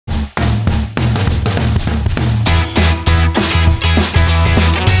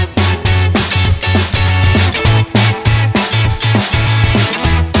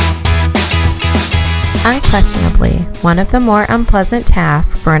Unquestionably, one of the more unpleasant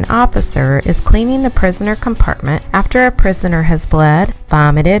tasks for an officer is cleaning the prisoner compartment after a prisoner has bled,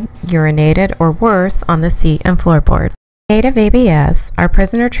 vomited, urinated, or worse on the seat and floorboard. Native ABS, our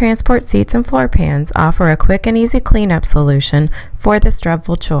prisoner transport seats and floor pans offer a quick and easy cleanup solution for this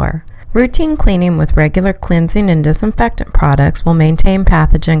dreadful chore. Routine cleaning with regular cleansing and disinfectant products will maintain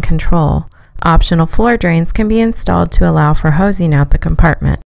pathogen control. Optional floor drains can be installed to allow for hosing out the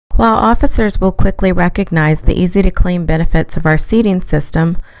compartment. While officers will quickly recognize the easy-to-clean benefits of our seating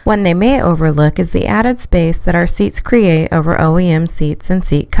system, one they may overlook is the added space that our seats create over OEM seats and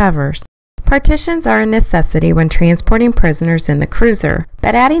seat covers. Partitions are a necessity when transporting prisoners in the cruiser,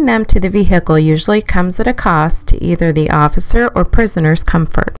 but adding them to the vehicle usually comes at a cost to either the officer or prisoner's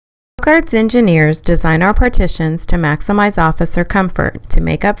comfort. Pro-gard's engineers design our partitions to maximize officer comfort. To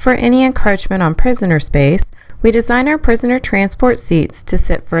make up for any encroachment on prisoner space, we design our prisoner transport seats to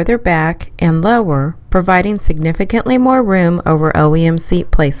sit further back and lower, providing significantly more room over OEM seat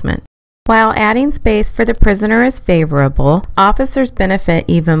placement. While adding space for the prisoner is favorable, officers benefit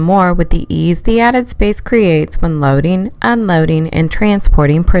even more with the ease the added space creates when loading, unloading, and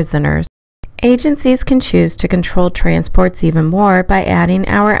transporting prisoners. Agencies can choose to control transports even more by adding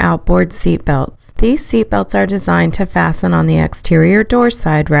our outboard seat belts. These seat belts are designed to fasten on the exterior door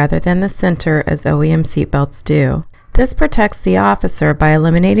side rather than the center as OEM seat belts do. This protects the officer by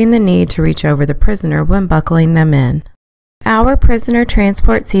eliminating the need to reach over the prisoner when buckling them in. Our prisoner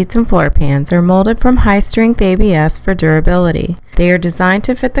transport seats and floor pans are molded from high-strength ABS for durability. They are designed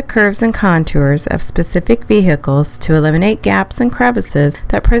to fit the curves and contours of specific vehicles to eliminate gaps and crevices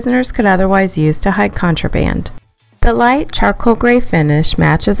that prisoners could otherwise use to hide contraband. The light charcoal gray finish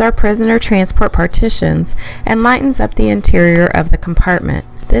matches our prisoner transport partitions and lightens up the interior of the compartment.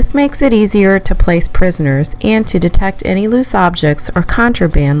 This makes it easier to place prisoners and to detect any loose objects or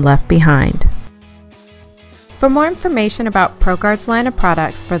contraband left behind. For more information about Pro-gard's line of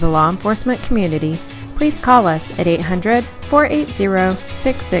products for the law enforcement community, please call us at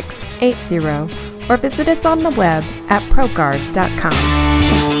 800-480-6680 or visit us on the web at pro-gard.com.